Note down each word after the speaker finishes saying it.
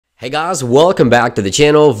Hey guys, welcome back to the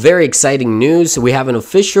channel. Very exciting news. We have an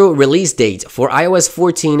official release date for iOS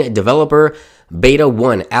 14 Developer Beta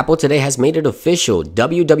 1. Apple today has made it official.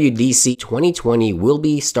 WWDC 2020 will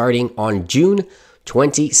be starting on June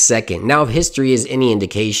 22nd. Now, if history is any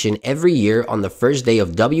indication, every year on the first day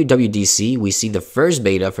of WWDC, we see the first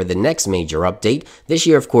beta for the next major update. This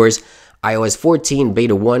year, of course, iOS 14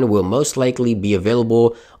 Beta 1 will most likely be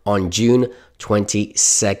available on June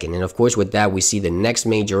 22nd. And of course, with that, we see the next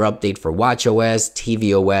major update for watchOS,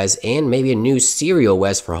 tvOS, and maybe a new Siri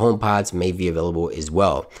OS for HomePods may be available as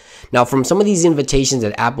well. Now, from some of these invitations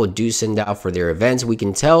that Apple do send out for their events, we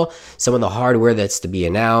can tell some of the hardware that's to be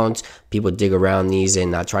announced. People dig around these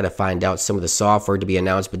and try to find out some of the software to be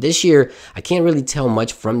announced. But this year, I can't really tell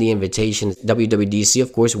much from the invitations. WWDC,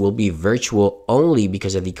 of course, will be virtual only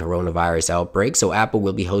because of the coronavirus outbreak. So Apple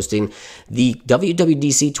will be hosting the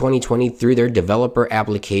WWDC 2020 through their developer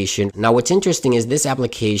application. Now, what's interesting is this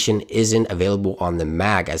application isn't available on the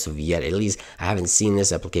Mac as of yet. At least I haven't seen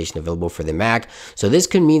this application available for the Mac. So this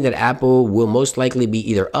could mean that Apple will most likely be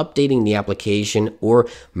either updating the application or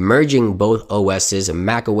merging both OSs,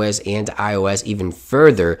 macOS and iOS, even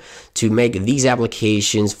further to make these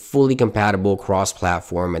applications fully compatible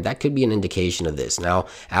cross-platform, and that could be an indication of this. Now,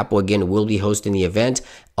 Apple again will be hosting the event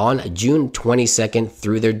on June 22nd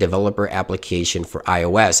through their developer application for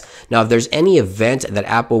iOS. Now, if there's any event that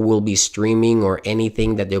Apple will be streaming or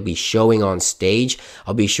anything that they'll be showing on stage,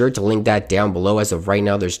 I'll be sure to link that down below. As of right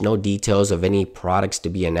now, there's no details of any products to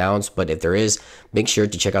be announced, but if there is, make sure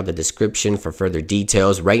to check out the description for further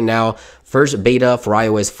details. Right now, first beta for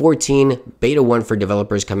iOS 14, beta 1 for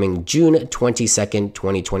developers coming June 22nd,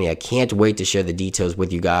 2020. I can't wait to share the details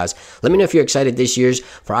with you guys. Let me know if you're excited this year's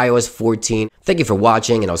for iOS 14. Thank you for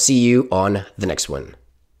watching, and I'll see you on the next one.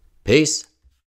 Peace.